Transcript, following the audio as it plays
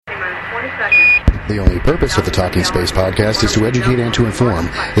The only purpose of the Talking Space podcast is to educate and to inform.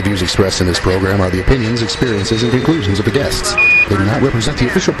 The views expressed in this program are the opinions, experiences, and conclusions of the guests. They do not represent the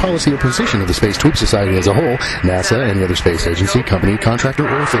official policy or position of the Space Tweep Society as a whole, NASA, any other space agency, company, contractor,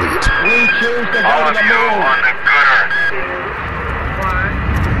 or affiliate. We choose to go to the moon. On the good Earth.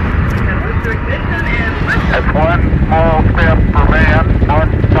 That's one small step for man,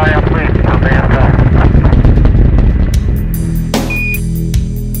 one giant leap for mankind.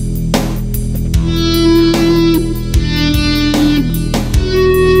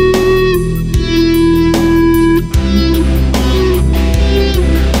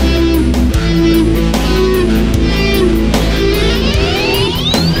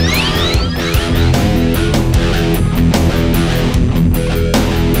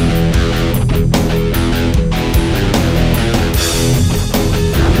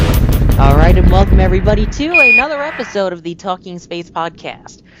 And welcome everybody to another episode of the Talking Space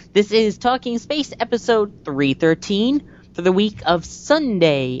podcast. This is Talking Space episode 313 for the week of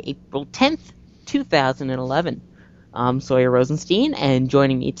Sunday, April 10th, 2011. I'm Sawyer Rosenstein, and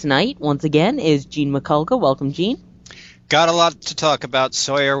joining me tonight, once again, is Gene Mikulka. Welcome, Gene. Got a lot to talk about,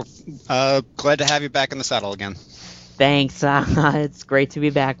 Sawyer. Glad to have you back in the saddle again. Thanks. It's great to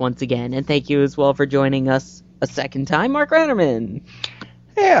be back once again, and thank you as well for joining us a second time, Mark Ratterman.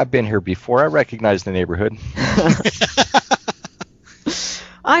 Yeah, I've been here before. I recognize the neighborhood.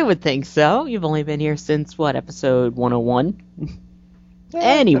 I would think so. You've only been here since, what, episode 101? Yeah,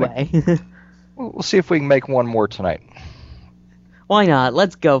 anyway. We'll see if we can make one more tonight. Why not?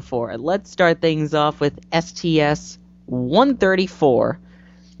 Let's go for it. Let's start things off with STS-134.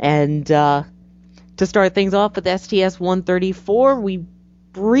 And to start things off with STS-134, we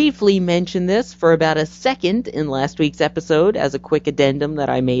briefly mentioned this for about a second in last week's episode as a quick addendum that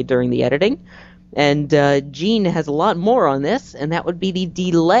I made during the editing. And Gene has a lot more on this, and that would be the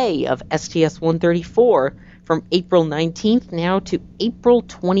delay of STS-134 from April 19th now to April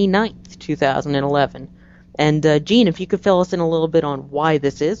 29th, 2011. And Gene, if you could fill us in a little bit on why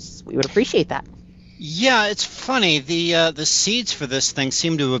this is, we would appreciate that. Yeah, it's funny. The seeds for this thing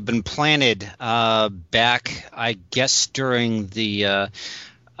seem to have been planted back, I guess, during the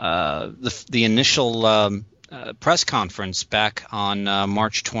initial press conference back on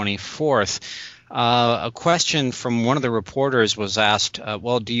March 24th. A question from one of the reporters was asked,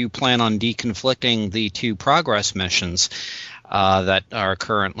 well, do you plan on deconflicting the two Progress missions that are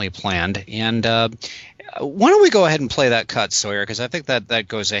currently planned? And why don't we go ahead and play that cut, Sawyer, because I think that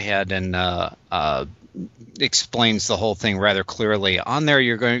goes ahead and explains the whole thing rather clearly. On there,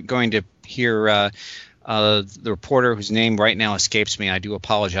 you're going to hear the reporter whose name right now escapes me. I do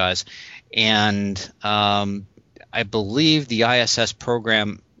apologize. And I believe the ISS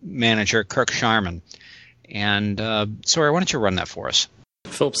program manager, Kirk Sharman. And Sawyer, why don't you run that for us?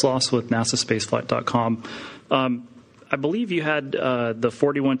 Philip Sloss with NASASpaceflight.com. I believe you had the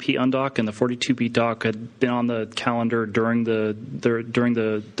 41P undock and the 42P dock had been on the calendar during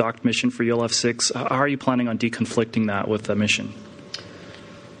the docked mission for ULF-6. How are you planning on deconflicting that with the mission?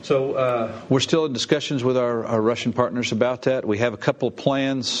 So we're still in discussions with our Russian partners about that. We have a couple of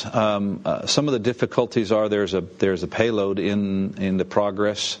plans. Some of the difficulties are there's a payload in the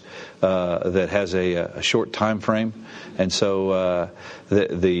Progress that has a short time frame, and so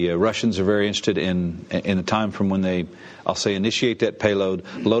the Russians are very interested in the time from when they, I'll say, initiate that payload,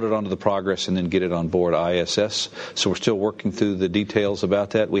 load it onto the Progress, and then get it on board ISS. So we're still working through the details about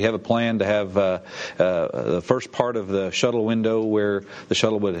that. We have a plan to have the first part of the shuttle window where the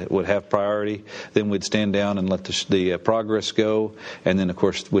shuttle would have priority. Then we'd stand down and let the Progress go, and then of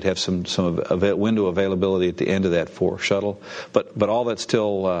course we'd have some window availability at the end of that for shuttle. But all that's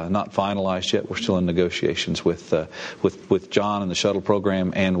still not finalized yet. We're still in negotiations with John and the shuttle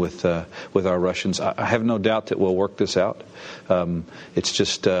program and with our Russians. I have no doubt that we'll work this out. It's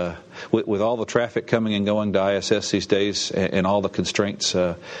just with all the traffic coming and going to ISS these days and all the constraints,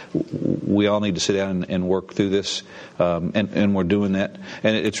 we all need to sit down and work through this, and we're doing that.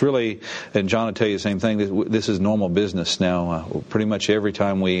 And it's really, and John will tell you the same thing, this is normal business now. Pretty much every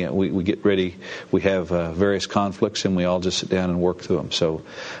time we get ready, we have various conflicts, and we all just sit down and work through them. So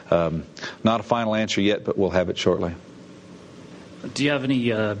not a final answer yet, but we'll have it shortly. Do you have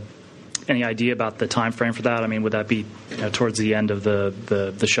any idea about the time frame for that? I mean, would that be towards the end of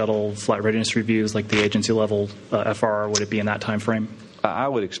the shuttle flight readiness reviews, like the agency level FRR? Would it be in that time frame? I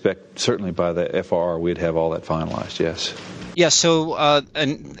would expect certainly by the FRR we'd have all that finalized. Yes. Yeah. So,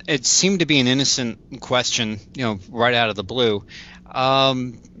 and it seemed to be an innocent question, right out of the blue.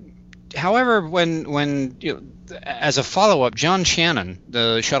 However, when as a follow-up, John Shannon,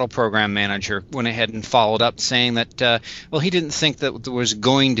 the shuttle program manager, went ahead and followed up saying that, he didn't think that there was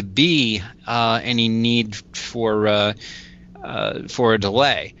going to be any need for a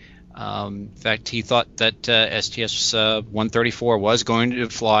delay. In fact, he thought that STS-134 was going to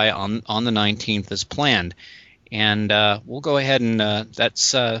fly on the 19th as planned. And we'll go ahead and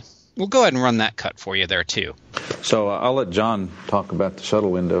we'll go ahead and run that cut for you there too. So I'll let John talk about the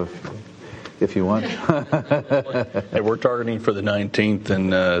shuttle window if you want. Hey, we're targeting for the 19th,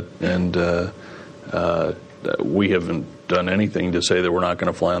 and we haven't done anything to say that we're not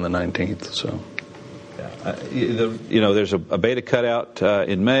going to fly on the 19th. So. There's a beta cutout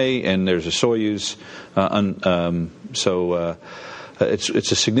in May, and there's a Soyuz.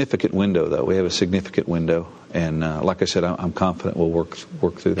 It's a significant window, though. We have a significant window, and like I said, I'm confident we'll work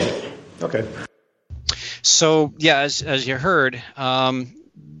through that. Okay. So as you heard,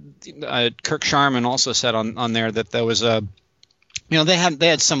 Kirk Sharman also said on there that there was they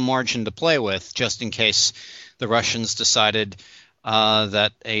had some margin to play with just in case the Russians decided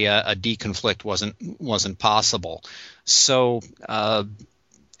that a deconflict wasn't possible. So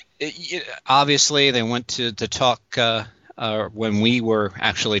obviously they went to talk when we were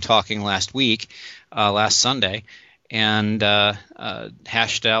actually talking last Sunday, and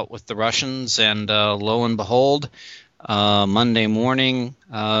hashed out with the Russians. And lo and behold, Monday morning,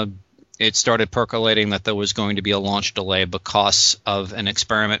 it started percolating that there was going to be a launch delay because of an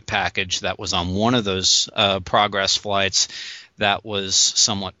experiment package that was on one of those Progress flights that was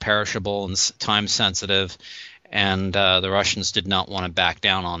somewhat perishable and time sensitive, and the Russians did not want to back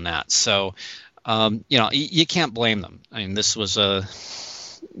down on that. So, you can't blame them. I mean, this was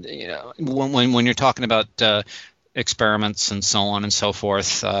when you're talking about experiments and so on and so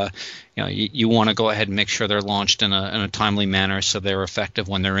forth, you want to go ahead and make sure they're launched in a timely manner so they're effective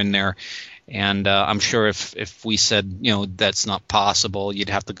when they're in there. And I'm sure if we said, that's not possible, you'd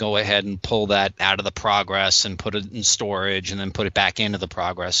have to go ahead and pull that out of the Progress and put it in storage and then put it back into the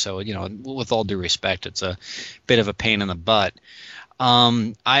Progress. So, with all due respect, it's a bit of a pain in the butt.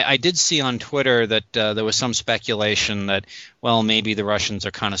 I did see on Twitter that there was some speculation that, maybe the Russians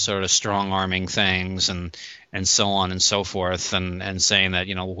are kind of sort of strong-arming things and so on and so forth, and saying that,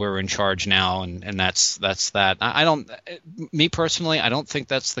 we're in charge now, and that's that. Me personally, I don't think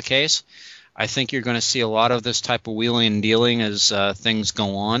that's the case. I think you're going to see a lot of this type of wheeling and dealing as things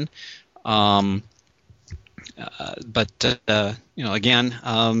go on. But again,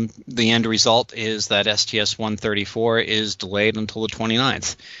 the end result is that STS-134 is delayed until the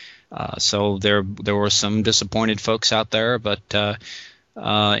 29th. So there were some disappointed folks out there, but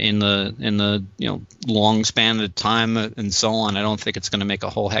in the long span of time and so on, I don't think it's going to make a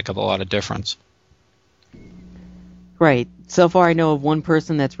whole heck of a lot of difference. Right. So far, I know of one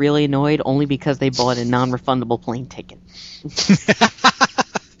person that's really annoyed only because they bought a non-refundable plane ticket.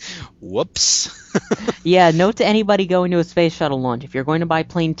 Whoops. Yeah, note to anybody going to a space shuttle launch. If you're going to buy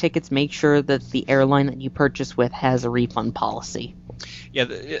plane tickets, make sure that the airline that you purchase with has a refund policy. Yeah.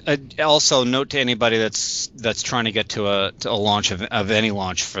 Also, note to anybody that's trying to get to a launch of any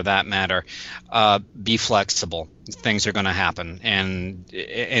launch for that matter, be flexible. Things are going to happen, and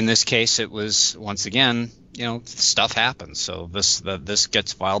in this case, it was once again, stuff happens. So this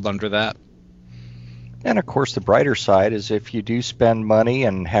gets filed under that. And of course, the brighter side is if you do spend money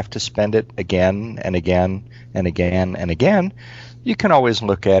and have to spend it again and again and again and again, you can always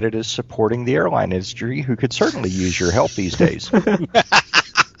look at it as supporting the airline industry, who could certainly use your help these days.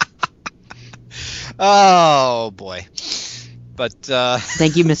 Oh, boy. But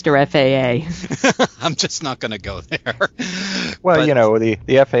thank you, Mr. FAA. I'm just not going to go there. Well,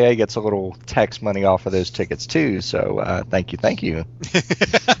 the FAA gets a little tax money off of those tickets, too, so thank you.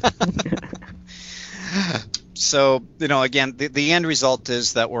 So, again, the end result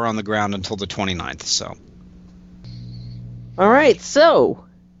is that we're on the ground until the 29th. So, all right. So,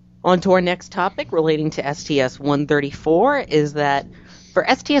 on to our next topic relating to STS-134 is that for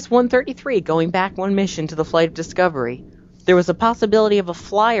STS-133, going back one mission to the Flight of Discovery, there was a possibility of a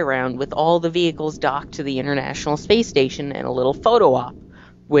fly-around with all the vehicles docked to the International Space Station and a little photo op,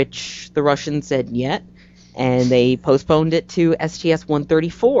 which the Russians said yet, and they postponed it to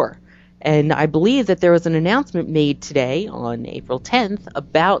STS-134. And I believe that there was an announcement made today on April 10th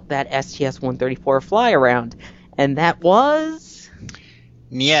about that STS-134 fly-around, and that was...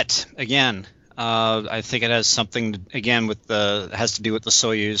 Niet, again. I think it has something, again, has to do with the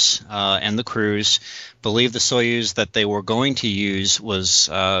Soyuz and the crews. Believe the Soyuz that they were going to use was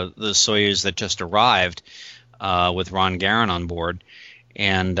the Soyuz that just arrived with Ron Gagarin on board.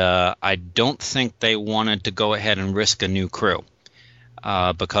 And I don't think they wanted to go ahead and risk a new crew.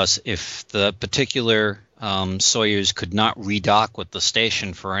 Because if the particular Soyuz could not redock with the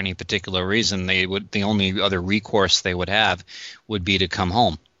station for any particular reason, the only other recourse they would have would be to come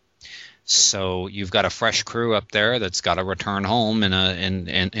home. So you've got a fresh crew up there that's got to return home in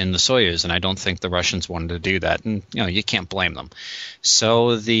the Soyuz, and I don't think the Russians wanted to do that, and you can't blame them.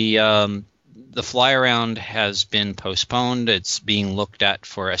 So the fly around has been postponed. It's being looked at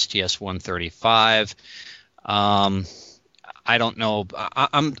for STS-135. I don't know.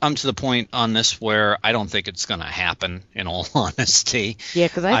 I'm to the point on this where I don't think it's going to happen, in all honesty. Yeah,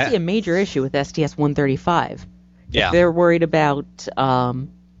 because I see a major issue with STS-135. Yeah. If they're worried about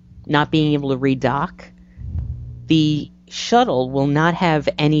not being able to redock, the shuttle will not have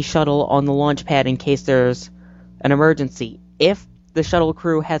any shuttle on the launch pad in case there's an emergency. If the shuttle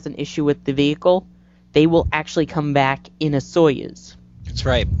crew has an issue with the vehicle, they will actually come back in a Soyuz. That's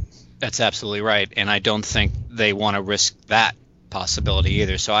right. That's absolutely right. And I don't think they want to risk that possibility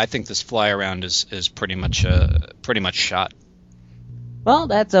either. So I think this fly around is pretty much shot. Well,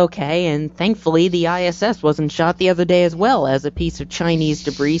 that's okay, and thankfully the ISS wasn't shot the other day as well, as a piece of Chinese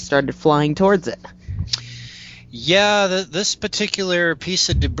debris started flying towards it. Yeah, this particular piece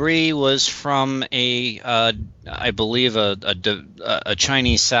of debris was from I believe a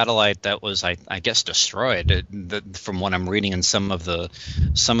Chinese satellite that was, I guess, destroyed. From what I'm reading in some of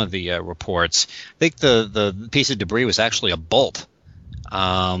the reports, I think the piece of debris was actually a bolt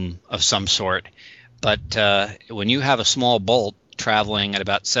of some sort. But when you have a small bolt traveling at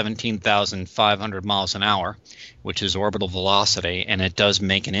about 17,500 miles an hour, which is orbital velocity, and it does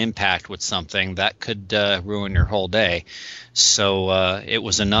make an impact with something, that could ruin your whole day. So it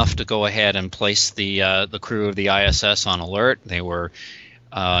was enough to go ahead and place the crew of the ISS on alert. They were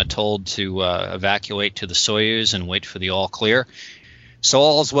told to evacuate to the Soyuz and wait for the all clear. So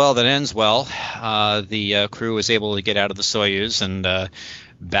all's well that ends well. The crew was able to get out of the Soyuz and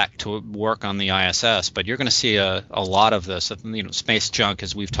back to work on the ISS. But you're going to see a lot of this. Space junk,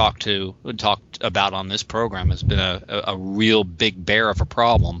 as we've talked about on this program, has been a real big bear of a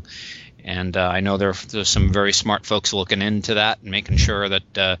problem. And I know there's some very smart folks looking into that and making sure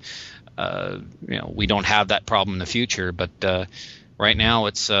that we don't have that problem in the future. But right now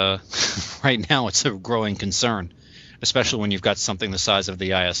it's a growing concern, especially when you've got something the size of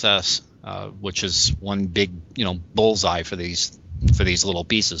the ISS, which is one big bullseye for these little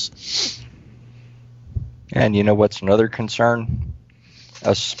pieces. And you know what's another concern?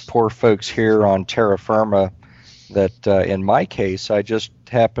 Us poor folks here on terra firma, that in my case, I just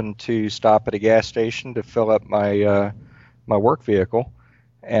happened to stop at a gas station to fill up my my work vehicle,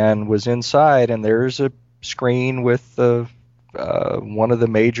 and was inside, and there's a screen with one of the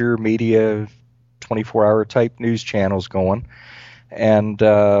major media 24-hour type news channels going. And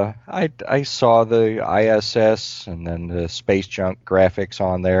I saw the ISS and then the space junk graphics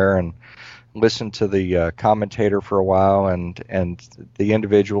on there, and listened to the commentator for a while, and the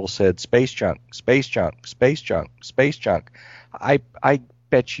individual said space junk, space junk, space junk, space junk. I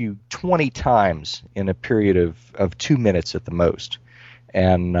bet you 20 times in a period of 2 minutes at the most.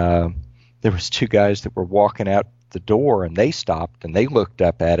 And there was two guys that were walking out the door, and they stopped and they looked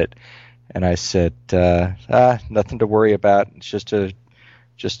up at it. And I said, nothing to worry about. It's just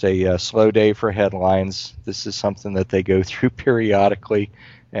a slow day for headlines. This is something that they go through periodically,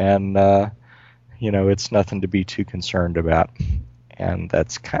 and it's nothing to be too concerned about. And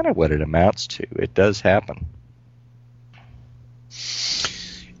that's kind of what it amounts to. It does happen.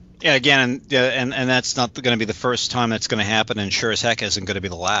 Yeah, again, and that's not going to be the first time that's going to happen, and sure as heck isn't going to be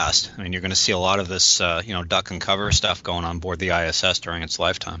the last. I mean, you're going to see a lot of this, duck and cover stuff going on board the ISS during its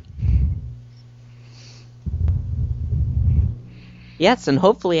lifetime. Yes, and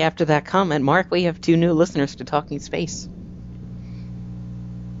hopefully after that comment, Mark, we have 2 new listeners to Talking Space.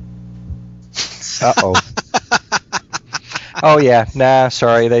 Uh-oh. Oh, yeah. Nah,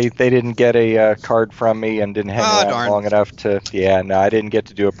 sorry. They didn't get a card from me and didn't hang around long enough to... Yeah, no, I didn't get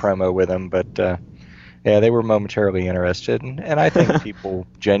to do a promo with them, but yeah, they were momentarily interested, and I think people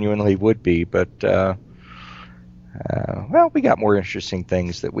genuinely would be, but... well, we got more interesting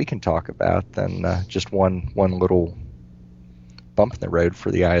things that we can talk about than just one little bump in the road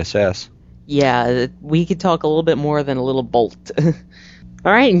for the ISS. Yeah, we could talk a little bit more than a little bolt.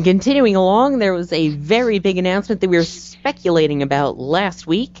 All right, and continuing along, there was a very big announcement that we were speculating about last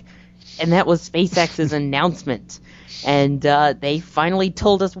week, and that was SpaceX's announcement. And they finally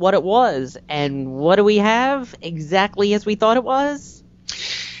told us what it was. And what do we have? Exactly as we thought it was?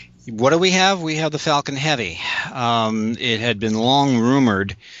 What do we have? We have the Falcon Heavy. It had been long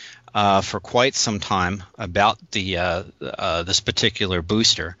rumored for quite some time about this particular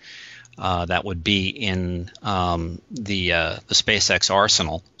booster that would be in the SpaceX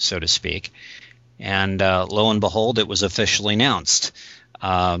arsenal, so to speak. And lo and behold, it was officially announced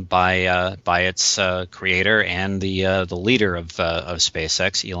by its creator and the leader of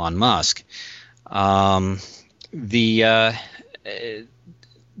SpaceX, Elon Musk. The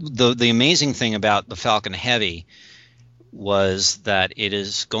amazing thing about the Falcon Heavy was that it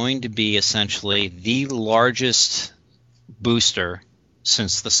is going to be essentially the largest booster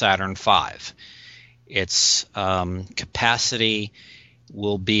since the Saturn V. Its capacity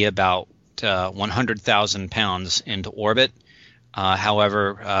will be about 100,000 pounds into orbit.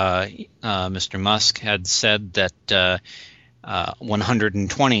 However, Mr. Musk had said that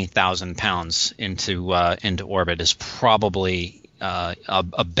 120,000 pounds into orbit is probably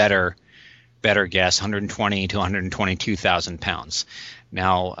a better guess. 120 to 122,000 pounds.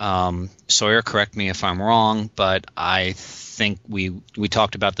 Now, Sawyer, correct me if I'm wrong, but I think we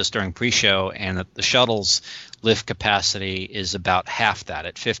talked about this during pre-show, and that the shuttle's lift capacity is about half that,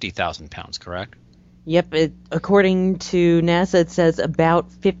 at 50,000 pounds, correct? Yep, according to NASA, it says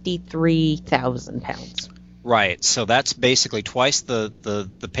about 53,000 pounds. Right, so that's basically twice the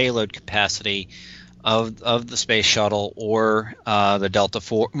payload capacity of the space shuttle, or the Delta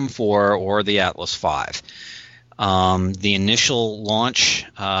IV or the Atlas V. The initial launch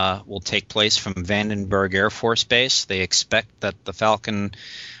will take place from Vandenberg Air Force Base. They expect that the Falcon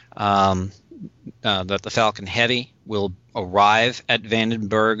Heavy will arrive at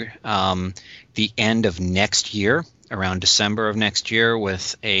Vandenberg the end of next year, around December of next year,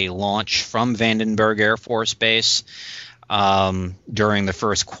 with a launch from Vandenberg Air Force Base during the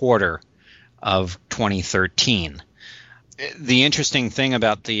first quarter of 2013. The interesting thing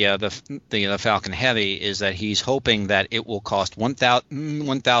about the Falcon Heavy is that he's hoping that it will cost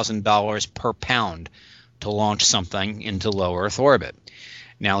 $1,000 per pound to launch something into low Earth orbit.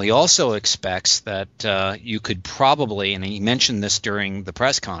 Now, he also expects that you could probably, and he mentioned this during the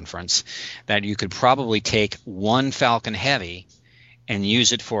press conference, that you could probably take one Falcon Heavy and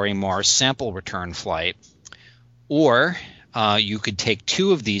use it for a Mars sample return flight, or you could take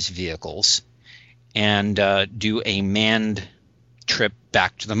two of these vehicles and do a manned trip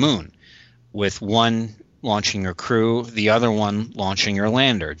back to the moon, with one launching your crew, the other one launching your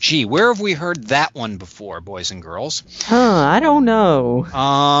lander. Gee, where have we heard that one before, boys and girls? I don't know.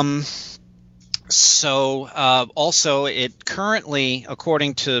 So also, it currently,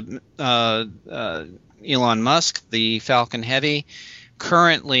 according to Elon Musk, the Falcon Heavy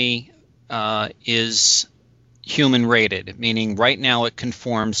currently is human rated, meaning right now it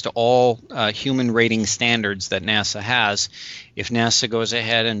conforms to all human rating standards that NASA has. If NASA goes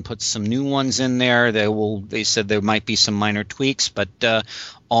ahead and puts some new ones in there, they said there might be some minor tweaks, but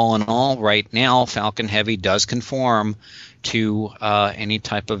all in all, right now, Falcon Heavy does conform to any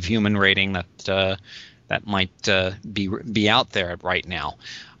type of human rating that might be out there right now.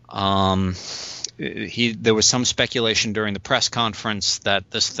 There was some speculation during the press conference that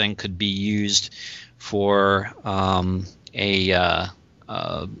this thing could be used for a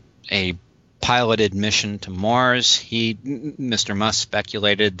piloted mission to Mars. Mr. Musk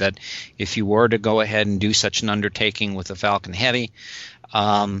speculated that if you were to go ahead and do such an undertaking with the Falcon Heavy,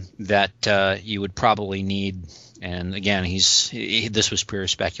 that you would probably need, and again, this was pure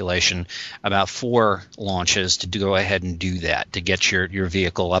speculation, about 4 launches to go ahead and do that, to get your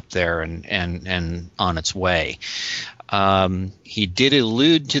vehicle up there and on its way. He did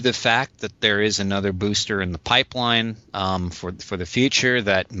allude to the fact that there is another booster in the pipeline for the future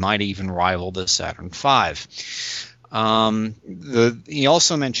that might even rival the Saturn V. He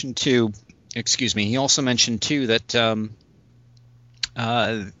also mentioned too that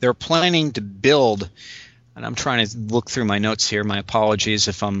they're planning to build, and I'm trying to look through my notes here. My apologies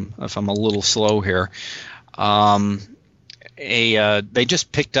if I'm a little slow here. They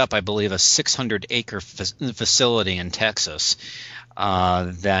just picked up, I believe, a 600-acre facility in Texas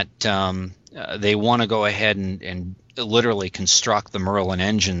that they want to go ahead and literally construct the Merlin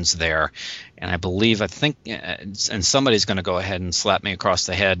engines there. And I think, and somebody's going to go ahead and slap me across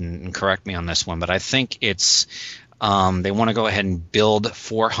the head and correct me on this one, but I think it's they want to go ahead and build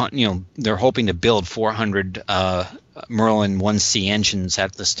 400. They're hoping to build 400 Merlin 1C engines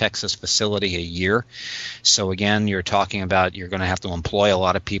at this Texas facility a year. So again, you're talking about you're going to have to employ a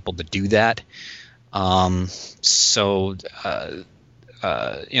lot of people to do that.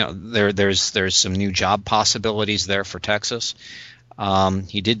 There's some new job possibilities there for Texas.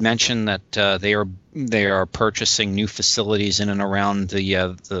 He did mention that they are purchasing new facilities in and around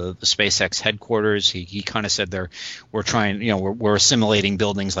the SpaceX headquarters. He kind of said we're assimilating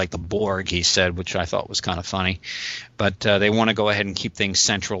buildings like the Borg, he said, which I thought was kind of funny. But they want to go ahead and keep things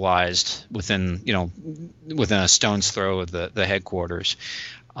centralized within a stone's throw of the headquarters.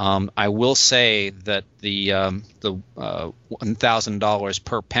 I will say that the $1,000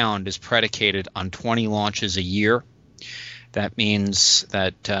 per pound is predicated on 20 launches a year. That means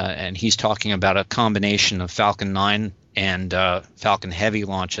that, and he's talking about a combination of Falcon 9 and Falcon Heavy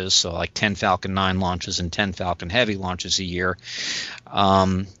launches, so like 10 Falcon 9 launches and 10 Falcon Heavy launches a year.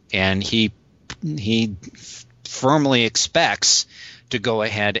 And he firmly expects to go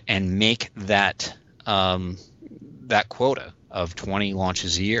ahead and make that quota of 20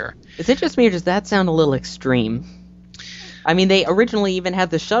 launches a year. Is it just me, or does that sound a little extreme? I mean, they originally even had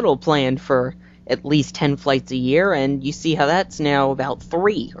the shuttle planned for at least 10 flights a year, and you see how that's now about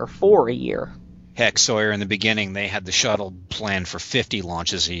 3 or 4 a year. Heck, Sawyer, in the beginning, they had the shuttle planned for 50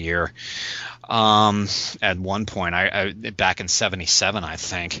 launches a year. At one point, I back in '77, I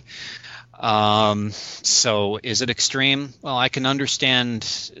think. So is it extreme? Well, I can understand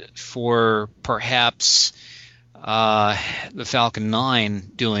for perhaps the Falcon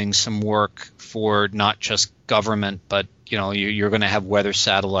 9 doing some work for not just government, but you're going to have weather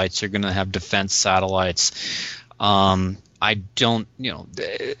satellites, you're going to have defense satellites. I don't,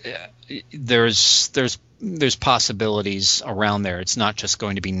 there's possibilities around there. It's not just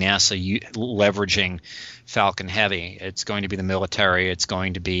going to be NASA leveraging Falcon Heavy. It's going to be the military. It's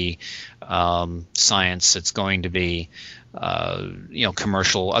going to be science. It's going to be other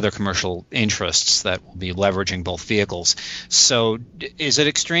commercial interests that will be leveraging both vehicles. So, is it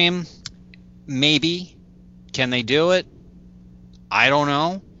extreme? Maybe. Can they do it? I don't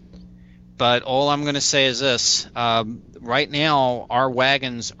know. But all I'm going to say is this. Right now, our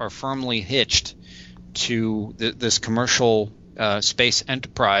wagons are firmly hitched to this commercial space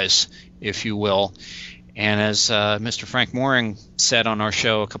enterprise, if you will. And as Mr. Frank Mooring said on our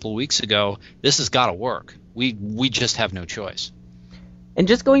show a couple of weeks ago, this has got to work. We just have no choice. And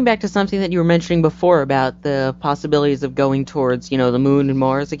just going back to something that you were mentioning before about the possibilities of going towards, the moon and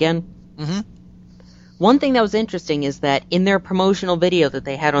Mars again. Mm-hmm. One thing that was interesting is that in their promotional video that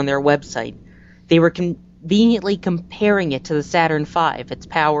they had on their website, they were conveniently comparing it to the Saturn V, its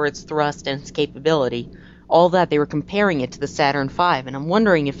power, its thrust, and its capability. All that, they were comparing it to the Saturn V, and I'm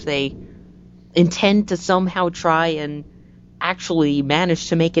wondering if they intend to somehow try and actually manage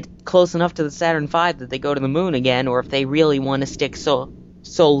to make it close enough to the Saturn V that they go to the moon again, or if they really want to stick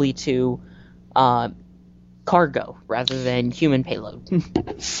solely to cargo rather than human payload.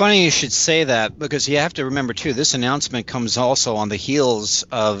 Funny you should say that, because you have to remember, too, this announcement comes also on the heels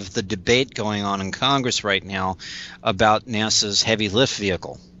of the debate going on in Congress right now about NASA's heavy lift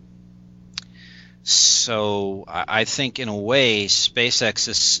vehicle. So I think, in a way, SpaceX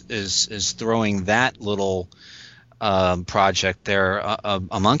is throwing that little project there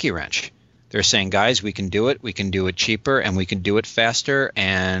a monkey wrench. They're saying, guys, we can do it cheaper, and we can do it faster,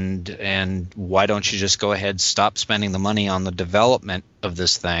 and why don't you just go ahead, stop spending the money on the development of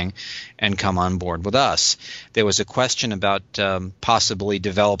this thing and come on board with us? There was a question about possibly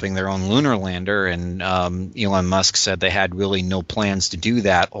developing their own lunar lander, and Elon Musk said they had really no plans to do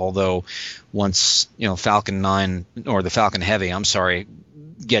that, although once Falcon 9, or the Falcon Heavy, I'm sorry,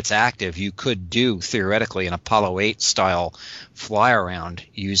 gets active, you could do theoretically an Apollo 8 style fly around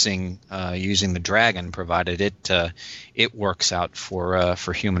using the Dragon, provided it works out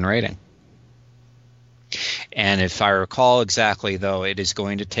for human rating. And if I recall exactly, though, it is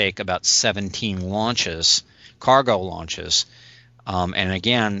going to take about 17 launches, cargo launches. And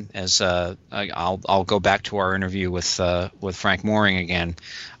again, as I'll go back to our interview with Frank Mooring again.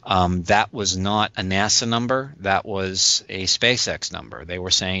 That was not a NASA number. That was a SpaceX number. They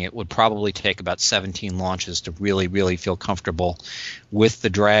were saying it would probably take about 17 launches to really, really feel comfortable with the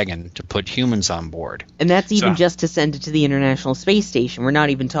Dragon to put humans on board. And that's even just to send it to the International Space Station. We're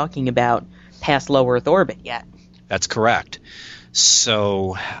not even talking about past low Earth orbit yet. That's correct.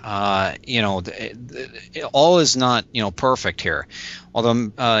 So, all is not, perfect here.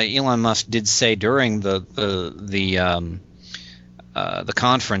 Although Elon Musk did say during the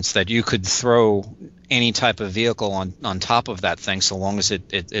conference that you could throw any type of vehicle on top of that thing, so long as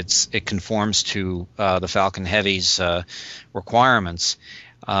it conforms to the Falcon Heavy's requirements,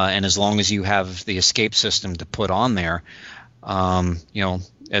 and as long as you have the escape system to put on there,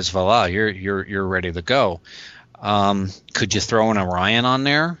 as voila, you're ready to go. Could you throw an Orion on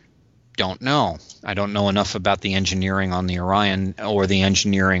there? Don't know. I don't know enough about the engineering on the Orion or the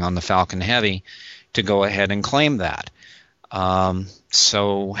engineering on the Falcon Heavy to go ahead and claim that.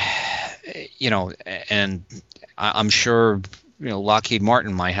 So, and I'm sure, Lockheed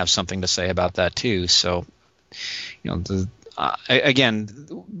Martin might have something to say about that too. So, again,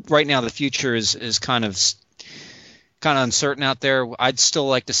 right now the future is kind of uncertain out there. I'd still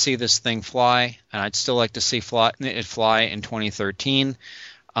like to see this thing fly, and I'd still like to see it fly in 2013.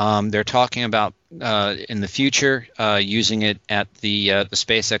 They're talking about in the future using it at the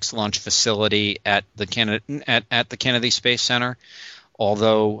SpaceX launch facility at the Kennedy Space Center.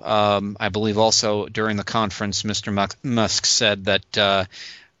 Although I believe also during the conference, Mr. Musk said that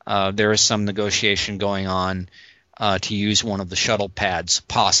there is some negotiation going on to use one of the shuttle pads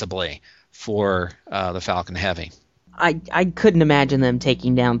possibly for the Falcon Heavy. I couldn't imagine them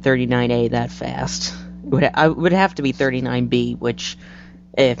taking down 39A that fast. It would have to be 39B, which,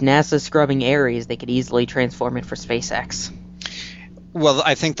 if NASA's scrubbing Ares, they could easily transform it for SpaceX. Well,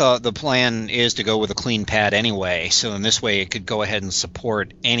 I think the plan is to go with a clean pad anyway, so in this way it could go ahead and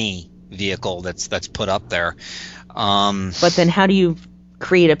support any vehicle that's put up there. But then how do you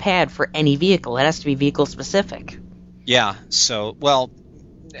create a pad for any vehicle? It has to be vehicle specific. Yeah, so, well,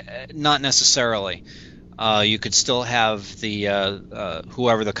 not necessarily. You could still have the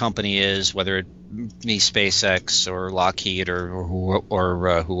whoever the company is, whether it be SpaceX or Lockheed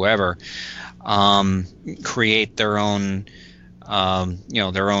or whoever, create their own,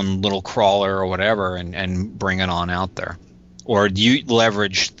 their own little crawler or whatever, and bring it on out there, or you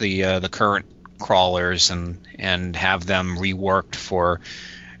leverage the current crawlers and have them reworked for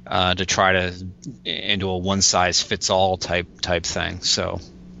to try to into a one size fits all type thing. So.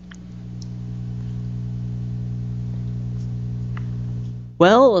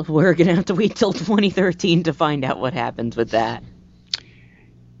 Well, we're going to have to wait till 2013 to find out what happens with that.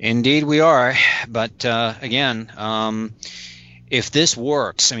 Indeed we are. But again, if this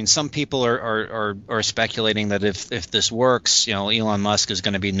works, I mean, some people are speculating that if this works, Elon Musk is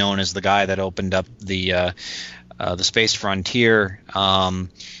going to be known as the guy that opened up the space frontier,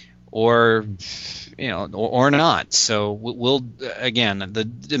 or not. So we'll again,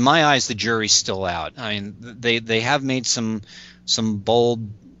 in my eyes, the jury's still out. I mean, they have made some bold,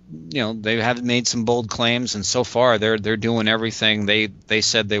 they have made some bold claims, and so far they're doing everything they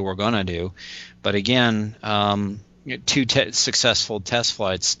said they were going to do. But again, two successful test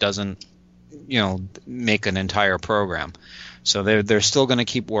flights doesn't make an entire program. So they're still going to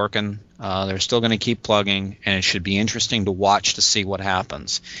keep working. They're still going to keep plugging, and it should be interesting to watch to see what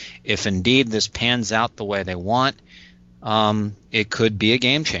happens. If indeed this pans out the way they want, it could be a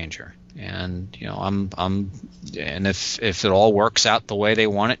game changer. And and if it all works out the way they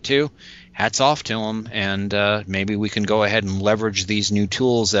want it to, hats off to them. And maybe we can go ahead and leverage these new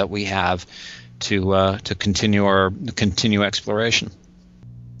tools that we have to continue exploration.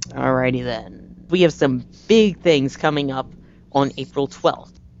 Alrighty then. We have some big things coming up on April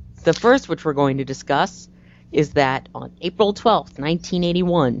 12th. The first, which we're going to discuss, is that on April 12th,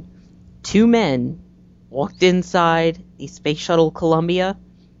 1981, two men walked inside the Space Shuttle Columbia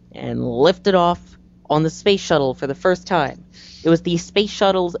and lifted off on the Space Shuttle for the first time. It was the Space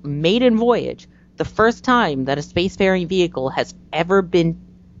Shuttle's maiden voyage, the first time that a spacefaring vehicle has ever been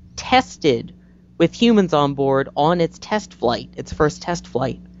tested with humans on board on its first test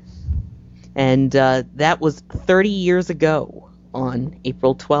flight. And that was 30 years ago on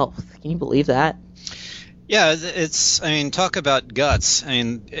April 12th. Can you believe that? Yeah, talk about guts. I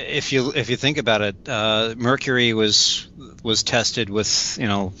mean, if you think about it, Mercury was tested with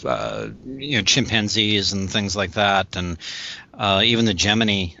chimpanzees and things like that, and even the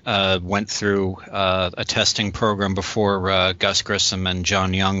Gemini went through a testing program before Gus Grissom and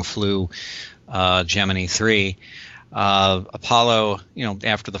John Young flew Gemini 3. Apollo,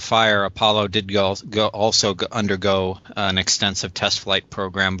 after the fire, Apollo did also undergo an extensive test flight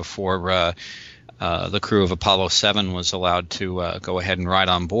program before the crew of Apollo 7 was allowed to go ahead and ride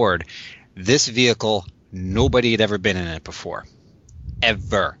on board. This vehicle, nobody had ever been in it before,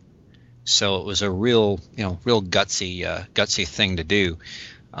 ever. So it was a real gutsy thing to do.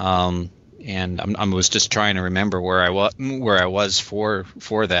 And I was just trying to remember where I was for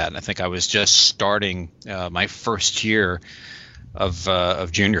that. I think I was just starting my first year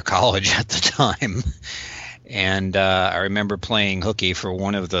of junior college at the time. And I remember playing hooky for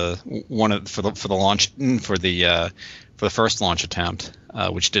the first launch attempt,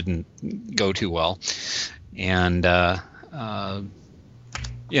 which didn't go too well. And but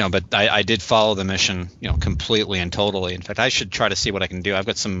I did follow the mission, completely and totally. In fact, I should try to see what I can do. I've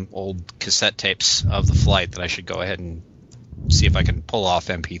got some old cassette tapes of the flight that I should go ahead and see if I can pull off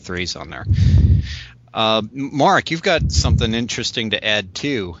MP3s on there. Mark, you've got something interesting to add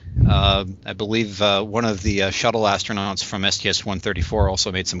too. I believe one of the shuttle astronauts from STS-134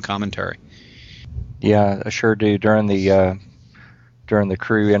 also made some commentary. Yeah, I sure do. During the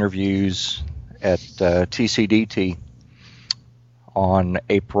crew interviews at TCDT on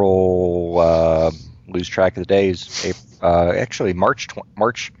April, lose track of the days. Actually, March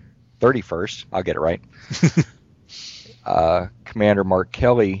 31st. I'll get it right. Commander Mark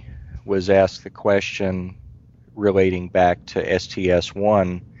Kelly was asked the question relating back to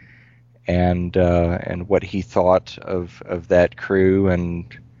STS-1 and what he thought of that crew,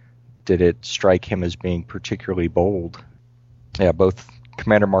 and did it strike him as being particularly bold. Yeah, both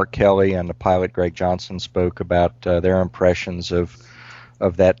Commander Mark Kelly and the pilot Greg Johnson spoke about their impressions of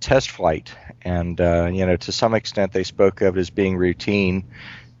that test flight, and to some extent they spoke of it as being routine,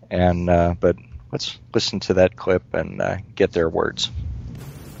 and but let's listen to that clip and get their words.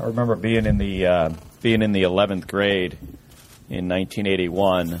 I remember being in the 11th grade in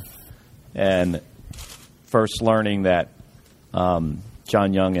 1981, and first learning that John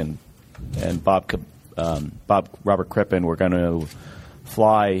Young and Bob Robert Crippen were going to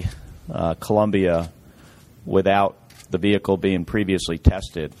fly Columbia without the vehicle being previously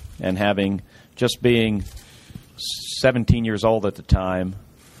tested, and being 17 years old at the time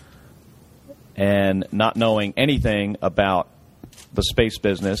and not knowing anything about the space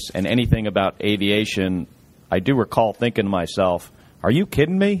business and anything about aviation. I do recall thinking to myself, are you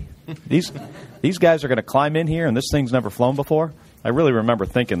kidding me? These guys are going to climb in here and this thing's never flown before? I really remember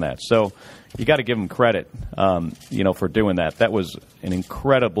thinking that. So you got to give them credit, for doing that. That was an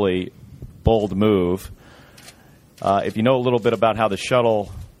incredibly bold move. If you know a little bit about how the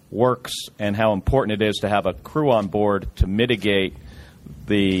shuttle works and how important it is to have a crew on board to mitigate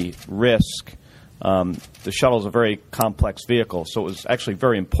the risk, the shuttle is a very complex vehicle, so it was actually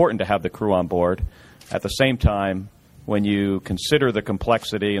very important to have the crew on board. At the same time, when you consider the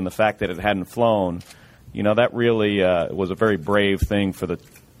complexity and the fact that it hadn't flown, that really was a very brave thing for the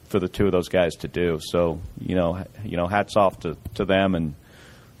two of those guys to do. So, hats off to them. And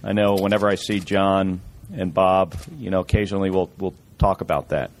I know whenever I see John and Bob, occasionally we'll talk about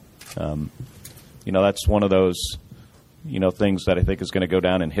that. That's one of those, things that I think is going to go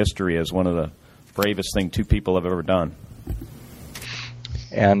down in history as one of the bravest thing two people have ever done.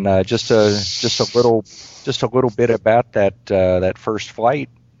 And just a little bit about that first flight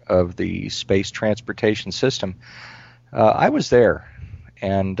of the Space Transportation System. I was there,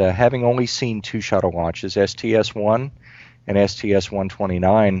 and having only seen two shuttle launches, STS-1 and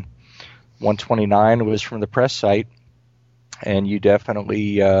STS-129. 129 was from the press site, and you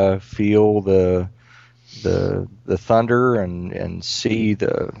definitely feel the thunder and see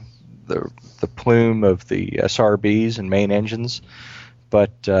the plume of the SRBs and main engines.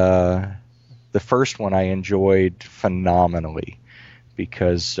 But the first one I enjoyed phenomenally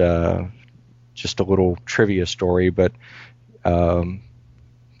because just a little trivia story, but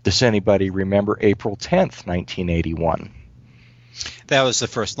does anybody remember April 10th, 1981? That was the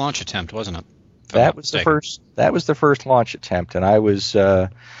first launch attempt, wasn't it? That was the first launch attempt, and I was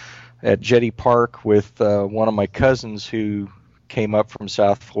at Jetty Park with one of my cousins who came up from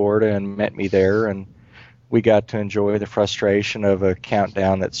South Florida and met me there, and we got to enjoy the frustration of a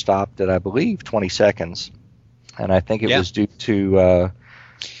countdown that stopped at, I believe, 20 seconds. And I think it was due to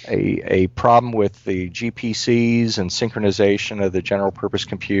a problem with the GPCs and synchronization of the general purpose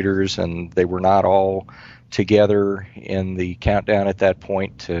computers, and they were not all together in the countdown at that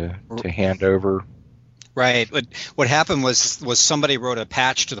point to hand over. Right. What happened was somebody wrote a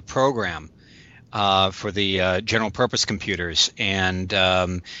patch to the program for the general purpose computers, and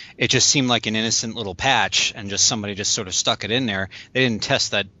it just seemed like an innocent little patch, and just somebody just sort of stuck it in there. They didn't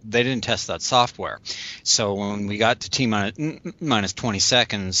test that software. So when we got to T minus 20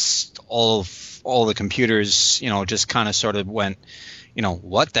 seconds, all the computers, just kind of sort of went,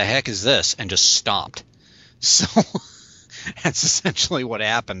 what the heck is this, and just stopped. So that's essentially what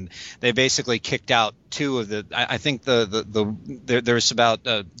happened. They basically kicked out two of the. I think there's about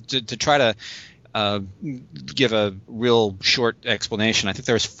to try to give a real short explanation. I think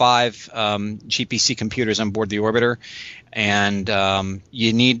there's 5 GPC computers on board the orbiter, and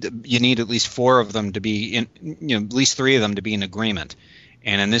you need at least 4 of them to be in. At least 3 of them to be in agreement.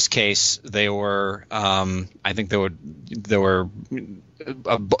 And in this case, they were. I think there were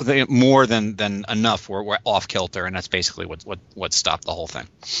more than enough were off kilter, and that's basically what stopped the whole thing.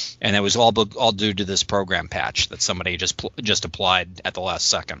 And it was all due to this program patch that somebody just applied at the last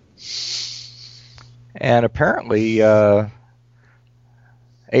second. And apparently, April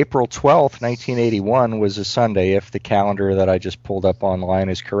 12th, 1981 was a Sunday, if the calendar that I just pulled up online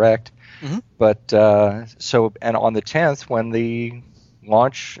is correct. Mm-hmm. But and on the 10th, when the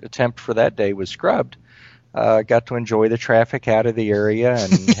launch attempt for that day was scrubbed, got to enjoy the traffic out of the area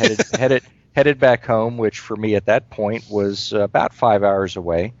and headed back home, which for me at that point was about 5 hours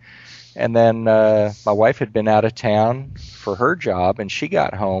away. And then my wife had been out of town for her job, and she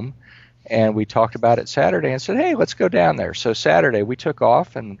got home, And we talked about it Saturday and said, hey, let's go down there. So Saturday we took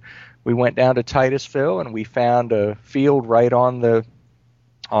off and we went down to Titusville, and we found a field right on the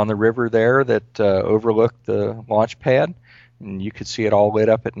river there that overlooked the launch pad, and you could see it all lit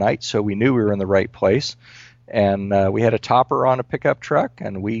up at night. So we knew we were in the right place. And we had a topper on a pickup truck,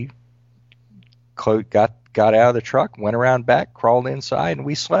 and we got out of the truck, went around back, crawled inside, and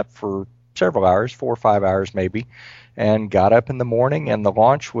we slept for several hours, 4 or 5 hours maybe, and got up in the morning, and the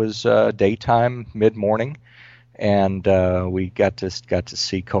launch was daytime, mid-morning, and we got to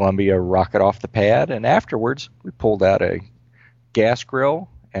see Columbia rocket off the pad. And afterwards, we pulled out a gas grill,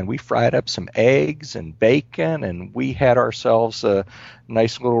 and we fried up some eggs and bacon, and we had ourselves a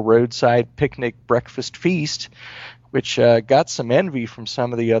nice little roadside picnic breakfast feast, which got some envy from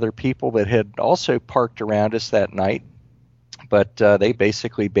some of the other people that had also parked around us that night. But they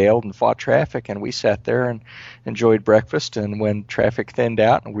basically bailed and fought traffic, and we sat there and enjoyed breakfast. And when traffic thinned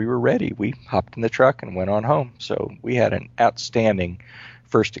out and we were ready, we hopped in the truck and went on home. So we had an outstanding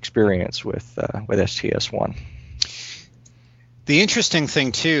first experience with STS-1. The interesting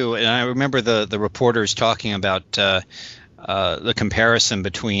thing, too, and I remember the reporters talking about the comparison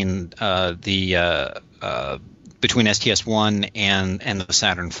between between STS-1 and the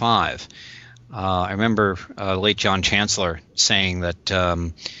Saturn V. I remember late John Chancellor saying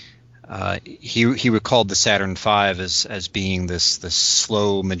that he recalled the Saturn V as being this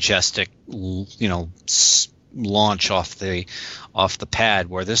slow, majestic, launch off the pad,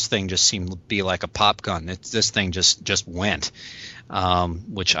 where this thing just seemed to be like a pop gun. This thing just went,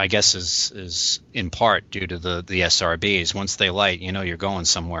 which I guess is in part due to the SRBs. Once they light, you're going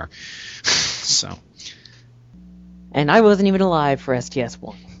somewhere. So. And I wasn't even alive for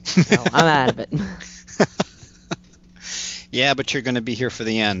STS-1. So I'm out of it. Yeah, but you're going to be here for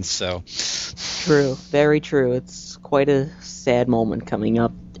the end, so. True, very true. It's quite a sad moment coming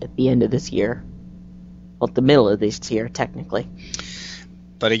up at the end of this year. Well, the middle of this year, technically.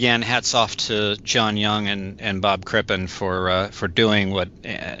 But again, hats off to John Young and Bob Crippen for doing what,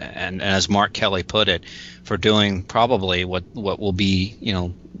 and as Mark Kelly put it, for doing probably what will be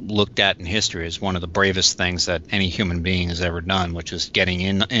looked at in history as one of the bravest things that any human being has ever done, which is getting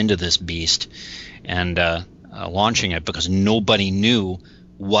into this beast and launching it, because nobody knew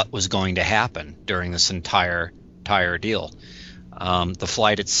what was going to happen during this entire deal. The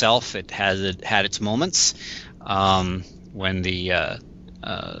flight itself, it had its moments when the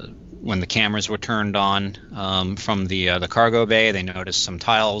cameras were turned on from the cargo bay. They noticed some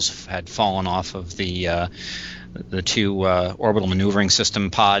tiles had fallen off of the two orbital maneuvering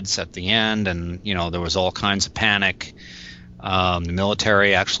system pods at the end, and there was all kinds of panic. The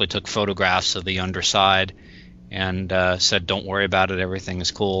military actually took photographs of the underside and said, "Don't worry about it, everything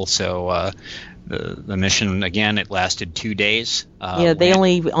is cool." So the mission, again, it lasted 2 days. They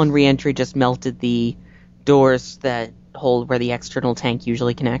only on re-entry just melted the doors that hold where the external tank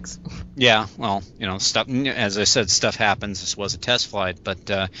usually connects. Yeah, well, stuff. As I said, stuff happens. This was a test flight,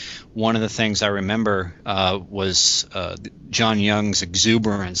 but one of the things I remember was John Young's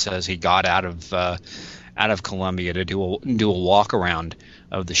exuberance as he got out of Columbia to do a walk around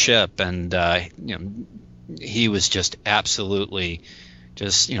of the ship, and he was just absolutely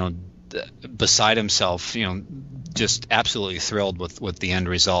beside himself. Just absolutely thrilled with the end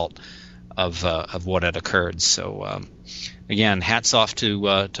result of what had occurred. So again, hats off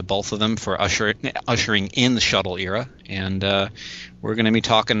to both of them for ushering in the shuttle era, and we're going to be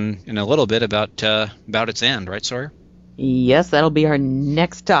talking in a little bit about its end, right, Sawyer? Yes, that'll be our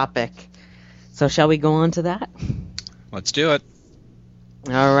next topic. So shall we go on to that? Let's do it.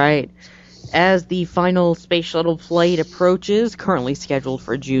 All right. As the final space shuttle flight approaches, currently scheduled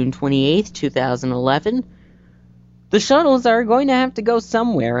for June 28th, 2011, the shuttles are going to have to go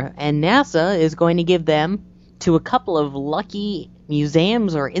somewhere, and NASA is going to give them to a couple of lucky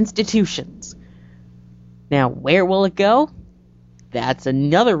museums or institutions. Now, where will it go? That's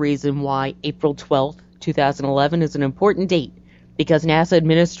another reason why April 12th, 2011 is an important date, because NASA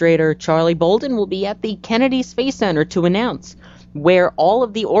Administrator Charlie Bolden will be at the Kennedy Space Center to announce where all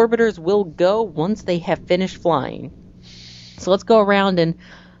of the orbiters will go once they have finished flying. So let's go around and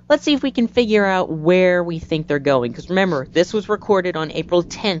let's see if we can figure out where we think they're going. Because remember, this was recorded on April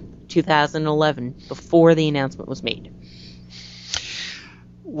 10th, 2011, before the announcement was made.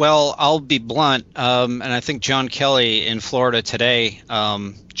 Well, I'll be blunt, and I think John Kelly in Florida today,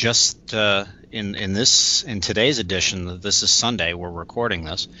 just in today's edition, this is Sunday, we're recording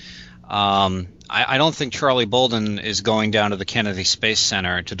this, I don't think Charlie Bolden is going down to the Kennedy Space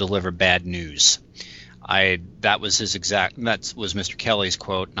Center to deliver bad news. That was Mr. Kelly's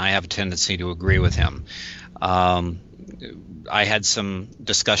quote, and I have a tendency to agree with him. I had some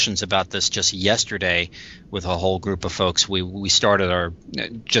discussions about this just yesterday with a whole group of folks. We started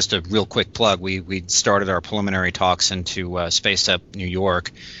just a real quick plug, we started our preliminary talks into Space Up New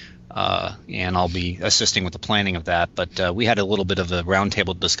York, and I'll be assisting with the planning of that. But we had a little bit of a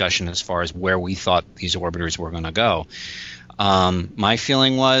roundtable discussion as far as where we thought these orbiters were going to go. My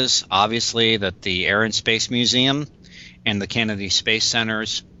feeling was, obviously, that the Air and Space Museum and the Kennedy Space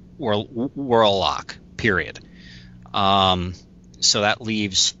Centers were a lock, period. So that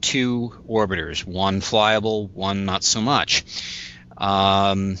leaves 2 orbiters, one flyable, one not so much.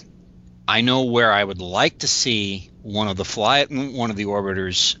 I know where I would like to see one of the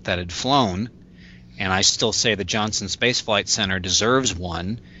orbiters that had flown, and I still say the Johnson Space Flight Center deserves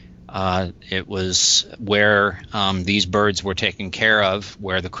one. It was where these birds were taken care of,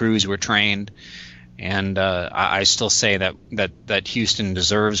 where the crews were trained. And I still say that Houston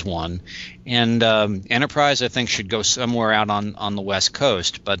deserves one. And Enterprise, I think, should go somewhere out on the West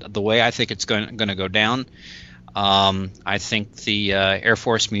Coast. But the way I think it's going to go down, I think the Air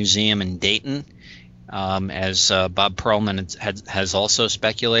Force Museum in Dayton, as Bob Perlman has also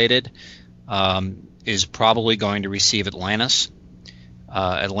speculated, is probably going to receive Atlantis.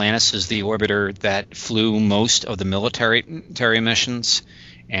 Atlantis is the orbiter that flew most of the military missions,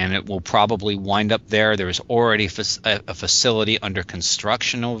 and it will probably wind up there. There's already a facility under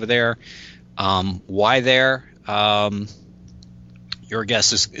construction over there. Why there? Your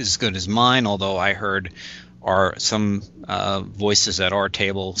guess is as good as mine, although I heard some voices at our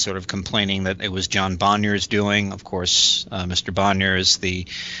table sort of complaining that it was John Bonnier's doing. Of course, Mr. Bonnier is the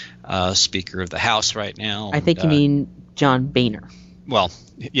Speaker of the House right now. I think you mean John Boehner. Well,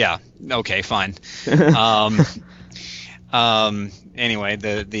 yeah. Okay, fine. Anyway,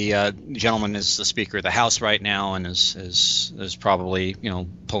 the gentleman is the Speaker of the House right now and is probably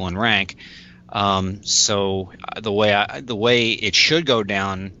pulling rank. So the way it should go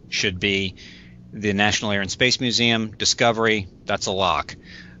down should be the National Air and Space Museum, Discovery. That's a lock.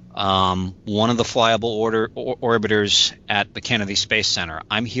 One of the flyable orbiters at the Kennedy Space Center.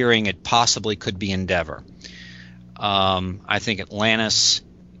 I'm hearing it possibly could be Endeavour. I think Atlantis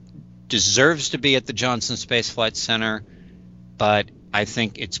deserves to be at the Johnson Space Flight Center, but I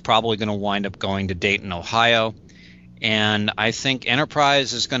think it's probably going to wind up going to Dayton, Ohio. And I think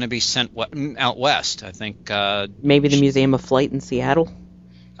Enterprise is going to be sent out west. I think maybe the Museum of Flight in Seattle.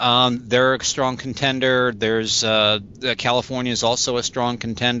 They're a strong contender. There's California is also a strong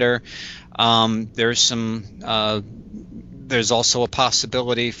contender. There's also a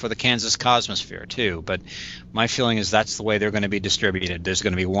possibility for the Kansas Cosmosphere too. But my feeling is that's the way they're going to be distributed. There's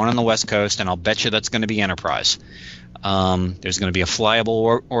going to be one on the West Coast, and I'll bet you that's going to be Enterprise. There's going to be a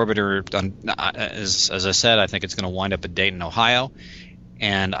flyable orbiter. As I said, I think it's going to wind up at Dayton, Ohio.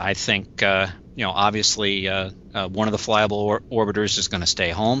 And I think, obviously one of the flyable orbiters is going to stay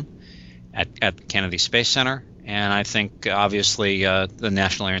home at Kennedy Space Center. And I think, obviously, the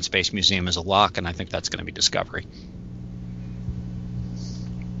National Air and Space Museum is a lock, and I think that's going to be Discovery.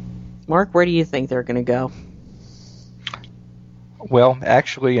 Mark, where do you think they're going to go? Well,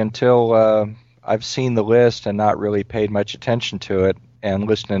 actually, until I've seen the list and not really paid much attention to it and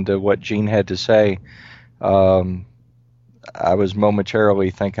listening to what Gene had to say, I was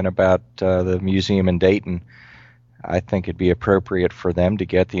momentarily thinking about the museum in Dayton. I think it'd be appropriate for them to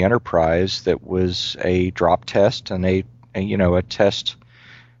get the Enterprise that was a drop test and a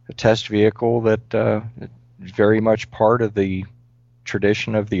test vehicle that is very much part of the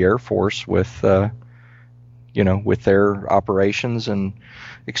tradition of the Air Force with with their operations and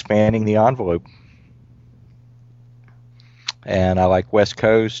expanding the envelope. And I like West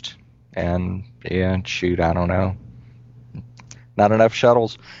Coast, and I don't know. Not enough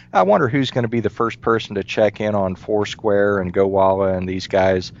shuttles. I wonder who's going to be the first person to check in on Foursquare and GoWalla and these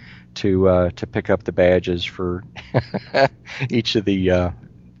guys to pick up the badges for each of the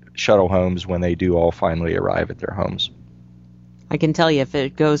shuttle homes when they do all finally arrive at their homes. I can tell you if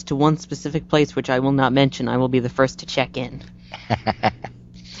it goes to one specific place, which I will not mention, I will be the first to check in.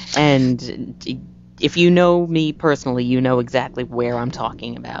 And if you know me personally, you know exactly where I'm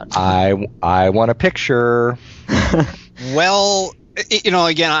talking about. I want a picture. Well,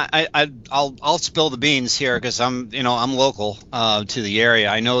 again, I'll spill the beans here because I'm local to the area.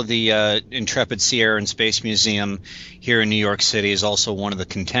 I know the Intrepid Sea Air and Space Museum here in New York City is also one of the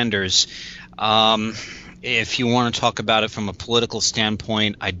contenders. If you want to talk about it from a political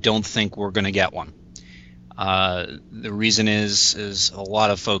standpoint, I don't think we're going to get one. The reason is a lot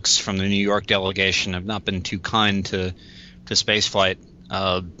of folks from the New York delegation have not been too kind to spaceflight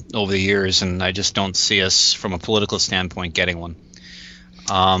over the years, and I just don't see us from a political standpoint getting one.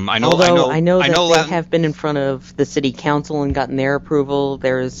 I know that they have been in front of the city council and gotten their approval.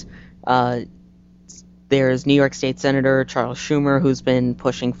 There's New York State Senator Charles Schumer who's been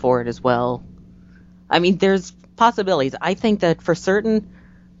pushing for it as well. I mean, there's possibilities. I think that for certain,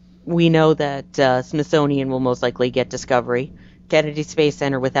 we know that Smithsonian will most likely get Discovery. Kennedy Space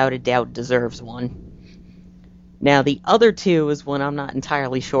Center, without a doubt, deserves one. Now, the other two is one I'm not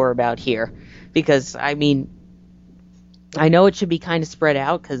entirely sure about here, because, I mean, I know it should be kind of spread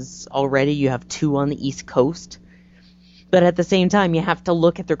out, because already you have two on the East Coast, but at the same time, you have to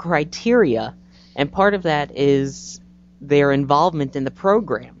look at their criteria, and part of that is their involvement in the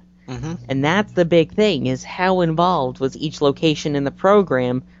program. Mm-hmm. And that's the big thing, is how involved was each location in the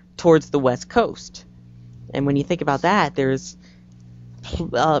program towards the West Coast. And when you think about that, there's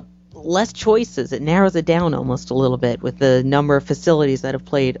less choices. It narrows it down almost a little bit with the number of facilities that have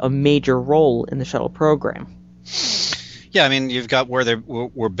played a major role in the shuttle program. Yeah, I mean, you've got where they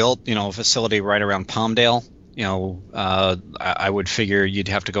were built, a facility right around Palmdale. I would figure you'd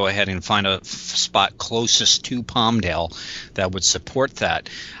have to go ahead and find a spot closest to Palmdale that would support that.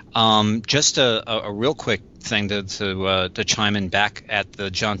 Just a real quick thing to chime in back at the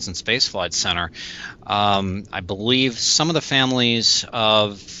Johnson Space Flight Center. I believe some of the families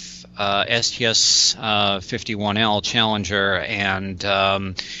of STS-51L Challenger and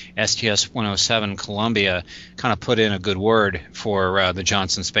STS-107 Columbia kind of put in a good word for the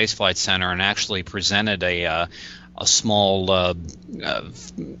Johnson Space Flight Center and actually presented a small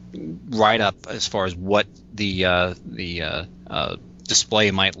write-up as far as what the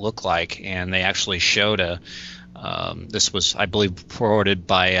display might look like, and they actually showed this was, I believe, reported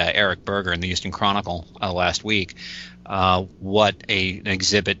by Eric Berger in the Houston Chronicle last week, what an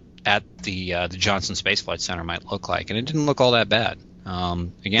exhibit at the Johnson Space Flight Center might look like, and it didn't look all that bad.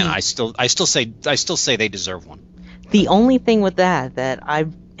 Again, I still say they deserve one. The only thing with that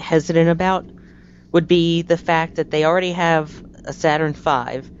I'm hesitant about would be the fact that they already have a Saturn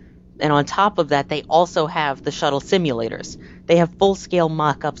V, and on top of that, they also have the shuttle simulators. They have full-scale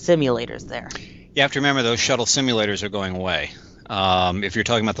mock-up simulators there. You have to remember those shuttle simulators are going away. If you're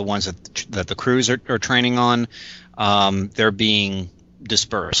talking about the ones that the crews are training on, they're being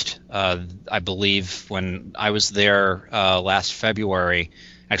dispersed. I believe when I was there last February,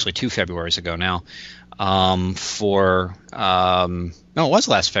 actually 2 Februaries ago now, no, it was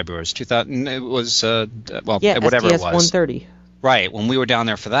last February. It was 2000. It was whatever it was. STS-130. Right. When we were down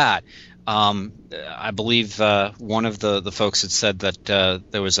there for that, I believe one of the folks had said that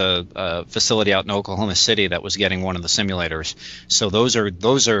there was a facility out in Oklahoma City that was getting one of the simulators. So those are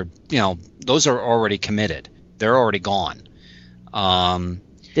already committed. They're already gone.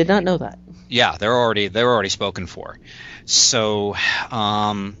 Did not know that. Yeah, they're already spoken for. So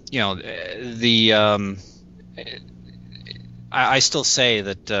I still say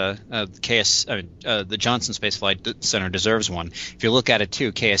that the Johnson Space Flight Center deserves one. If you look at it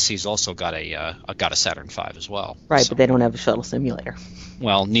too, KSC's also got a Saturn V as well. Right, but they don't have a shuttle simulator.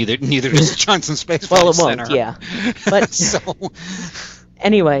 Well, neither does the Johnson Space Flight Center. Well, it won't, yeah. But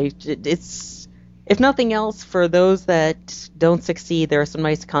anyway, it's, if nothing else, for those that don't succeed, there are some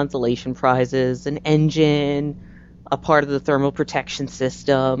nice consolation prizes, an engine, a part of the thermal protection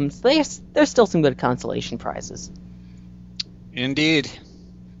systems. There's still some good consolation prizes. Indeed.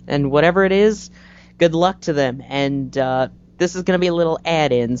 And whatever it is, good luck to them. And this is going to be a little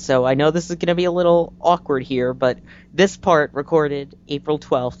add-in, so I know this is going to be a little awkward here, but this part recorded April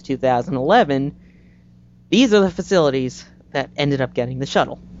 12th, 2011. These are the facilities that ended up getting the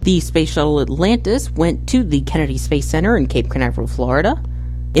shuttle. The Space Shuttle Atlantis went to the Kennedy Space Center in Cape Canaveral, Florida.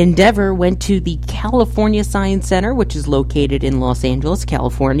 Endeavour went to the California Science Center, which is located in Los Angeles,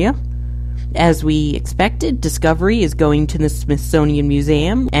 California. As we expected, Discovery is going to the Smithsonian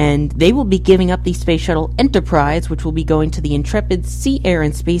Museum, and they will be giving up the Space Shuttle Enterprise, which will be going to the Intrepid Sea, Air,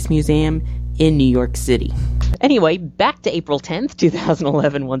 and Space Museum in New York City. Anyway, back to April 10th,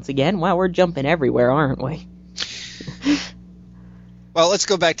 2011 once again. Wow, we're jumping everywhere, aren't we? Well, let's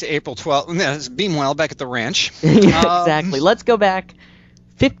go back to April 12th. Meanwhile, back at the ranch. Exactly. Let's go back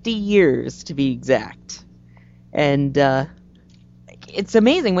 50 years, to be exact. And it's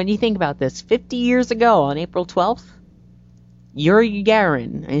amazing when you think about this. 50 years ago, on April 12th, Yuri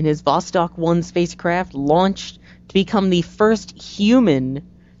Gagarin in his Vostok 1 spacecraft launched to become the first human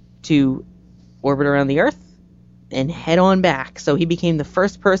to orbit around the Earth and head on back. So he became the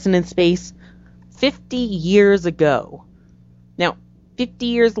first person in space 50 years ago. Now, 50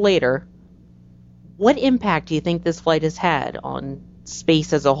 years later, what impact do you think this flight has had on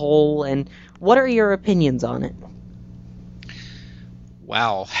space as a whole, and what are your opinions on it?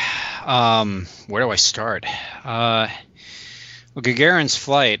 Wow. Where do I start? Well, Gagarin's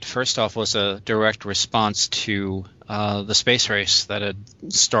flight, first off, was a direct response to the space race that had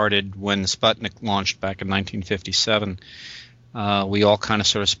started when Sputnik launched back in 1957. We all kind of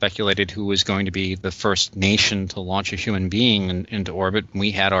sort of speculated who was going to be the first nation to launch a human being into orbit.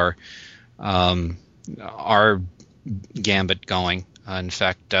 We had our gambit going. In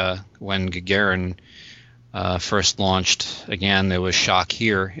fact, when Gagarin first launched, again, there was shock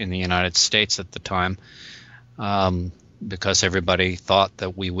here in the United States at the time. Because everybody thought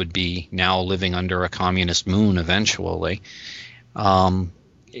that we would be now living under a communist moon eventually.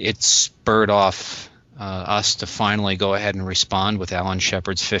 It spurred off us to finally go ahead and respond with Alan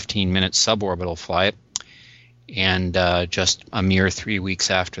Shepard's 15-minute suborbital flight. And just a mere 3 weeks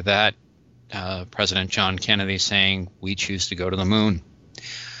after that, President John Kennedy saying, we choose to go to the moon.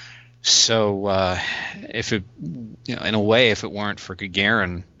 So if it, in a way, if it weren't for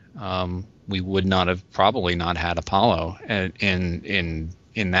Gagarin, we would not have probably not had Apollo in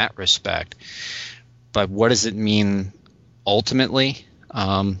that respect. But what does it mean ultimately?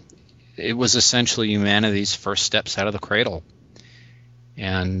 It was essentially humanity's first steps out of the cradle.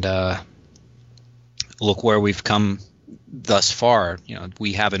 And look where we've come thus far.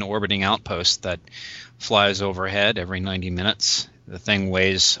 We have an orbiting outpost that flies overhead every 90 minutes. The thing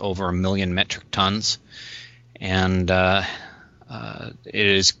weighs over 1 million metric tons. And it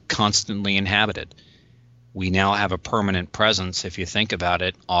is constantly inhabited. We now have a permanent presence, if you think about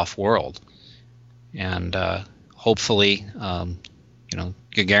it, off-world. And hopefully,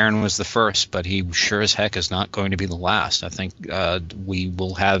 Gagarin was the first, but he sure as heck is not going to be the last. I think we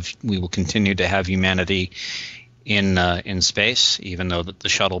will continue to have humanity in space, even though the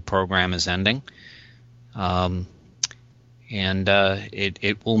shuttle program is ending. And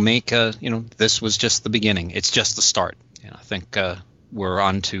it will make this was just the beginning. It's just the start. I think we're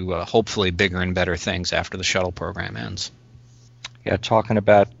on to hopefully bigger and better things after the shuttle program ends. Yeah, talking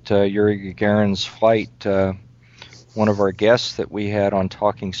about Yuri Gagarin's flight, one of our guests that we had on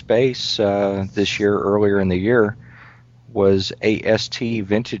Talking Space this year, earlier in the year, was AST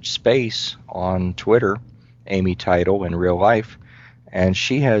Vintage Space on Twitter, Amy Title in real life, and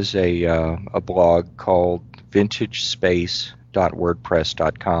she has a blog called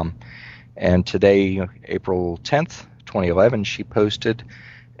vintagespace.wordpress.com. And today, April 10th, 2011, she posted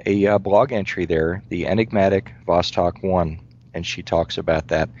a blog entry there, the enigmatic Vostok 1, and she talks about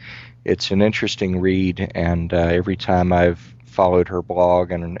that. It's an interesting read, and every time I've followed her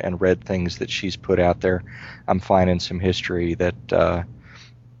blog and read things that she's put out there, I'm finding some history that I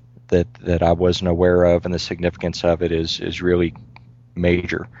wasn't aware of, and the significance of it is really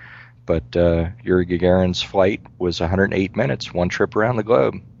major. But Yuri Gagarin's flight was 108 minutes, one trip around the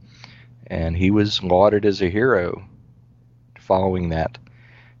globe, and he was lauded as a hero following that.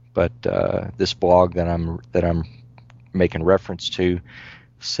 But this blog that I'm making reference to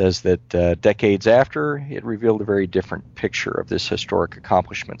says that decades after, it revealed a very different picture of this historic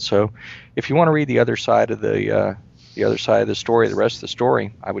accomplishment. So if you want to read the other side of the story, the rest of the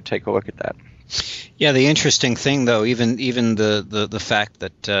story, I would take a look at that. Yeah, the interesting thing, though, even the fact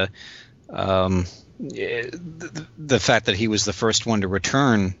that the fact that he was the first one to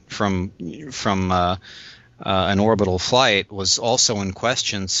return from an orbital flight was also in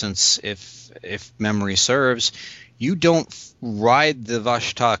question, since if memory serves, you don't ride the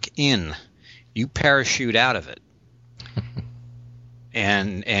Vostok in, you parachute out of it.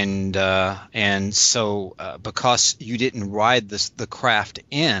 and so because you didn't ride the craft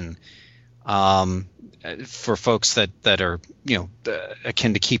in, for folks that are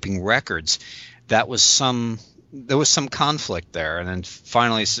akin to keeping records, there was some conflict there, and then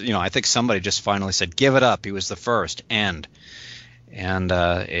finally, I think somebody just finally said, "Give it up. He was the first." And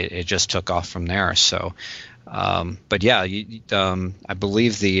it just took off from there. So, but yeah, I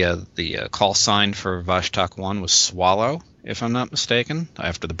believe the call sign for Vostok 1 was Swallow, if I'm not mistaken,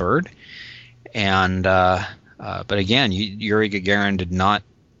 after the bird. And but again, Yuri Gagarin did not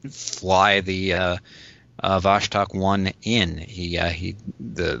fly the Vostok 1 in.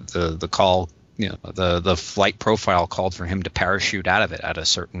 The call. The flight profile called for him to parachute out of it at a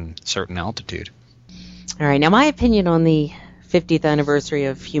certain altitude. All right, now my opinion on the 50th anniversary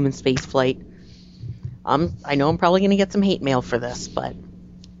of human spaceflight. I know I'm probably going to get some hate mail for this, but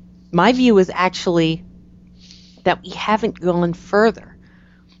my view is actually that we haven't gone further.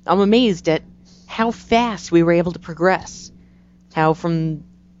 I'm amazed at how fast we were able to progress. How from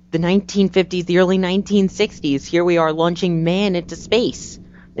the 1950s, the early 1960s, here we are launching man into space.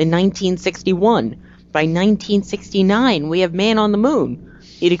 In 1961. By 1969, we have man on the moon.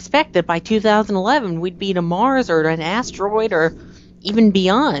 You'd expect that by 2011, we'd be to Mars or an asteroid or even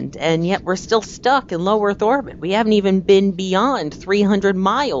beyond, and yet we're still stuck in low Earth orbit. We haven't even been beyond 300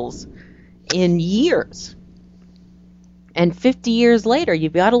 miles in years. And 50 years later,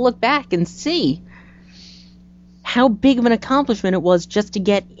 you've got to look back and see how big of an accomplishment it was just to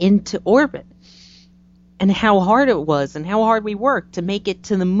get into orbit, and how hard it was, and how hard we worked to make it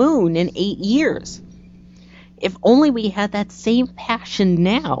to the moon in 8 years. If only we had that same passion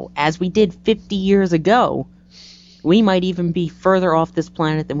now as we did 50 years ago, we might even be further off this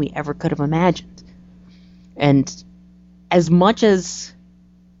planet than we ever could have imagined. And as much as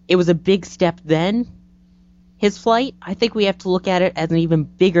it was a big step then, his flight, I think we have to look at it as an even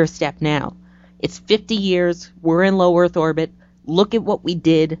bigger step now. It's 50 years, we're in low Earth orbit, look at what we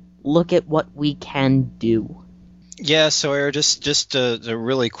did, look at what we can do. Yeah, Sawyer, just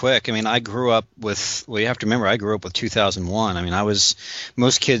really quick. I mean, I grew up with, well, you have to remember, I grew up with 2001. I mean,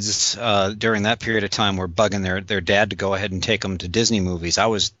 most kids during that period of time were bugging their dad to go ahead and take them to Disney movies. I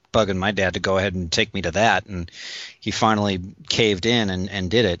was bugging my dad to go ahead and take me to that, and he finally caved in and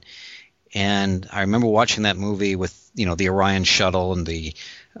did it. And I remember watching that movie with, the Orion shuttle and the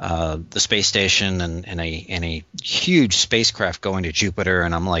space station and a huge spacecraft going to Jupiter,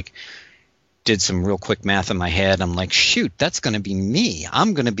 and I'm like, did some real quick math in my head. I'm like, shoot, that's going to be me.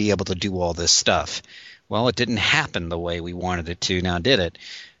 I'm going to be able to do all this stuff. Well, it didn't happen the way we wanted it to, now did it?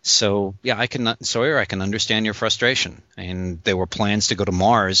 So, yeah, Sawyer, I can understand your frustration. And there were plans to go to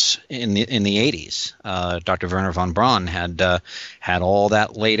Mars in the 80s. Dr. Wernher von Braun had all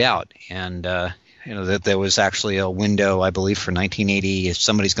that laid out. And, that there was actually a window, I believe, for 1980. If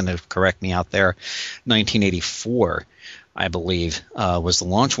somebody's going to correct me out there, 1984. I believe, was the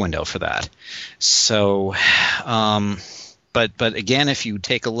launch window for that. So, but again, if you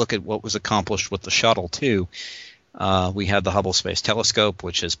take a look at what was accomplished with the shuttle too, we had the Hubble Space Telescope,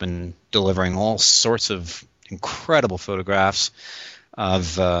 which has been delivering all sorts of incredible photographs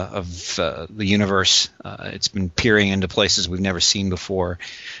of the universe. It's been peering into places we've never seen before.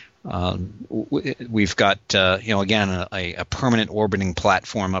 We've got, again, a permanent orbiting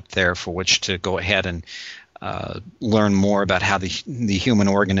platform up there for which to go ahead and learn more about how the human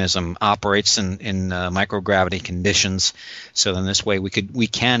organism operates in microgravity conditions. So then this way we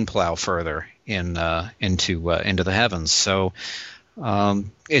can plow further into the heavens. So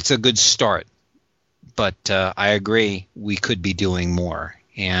it's a good start, but I agree we could be doing more,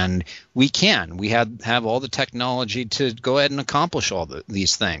 and we can. We have all the technology to go ahead and accomplish all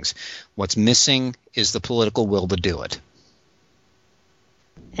these things. What's missing is the political will to do it,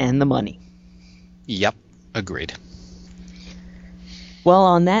 and the money. Yep. Agreed. Well,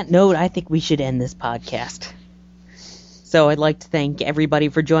 on that note, I think we should end this podcast. So I'd like to thank everybody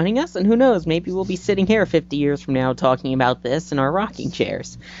for joining us, and who knows, maybe we'll be sitting here 50 years from now talking about this in our rocking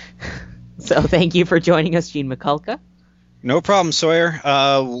chairs. So thank you for joining us, Gene Mikulka. No problem, Sawyer.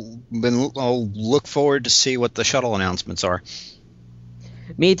 I'll look forward to see what the shuttle announcements are.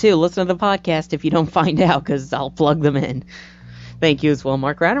 Me too. Listen to the podcast if you don't find out, because I'll plug them in. Thank you as well,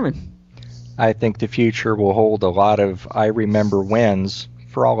 Mark Ratterman. I think the future will hold a lot of I remember whens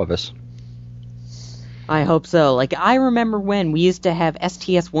for all of us. I hope so. Like, I remember when we used to have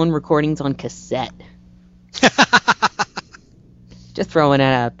STS-1 recordings on cassette. Just throwing it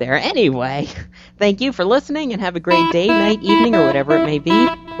out there. Anyway, thank you for listening, and have a great day, night, evening, or whatever it may be,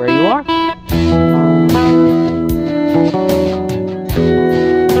 where you are.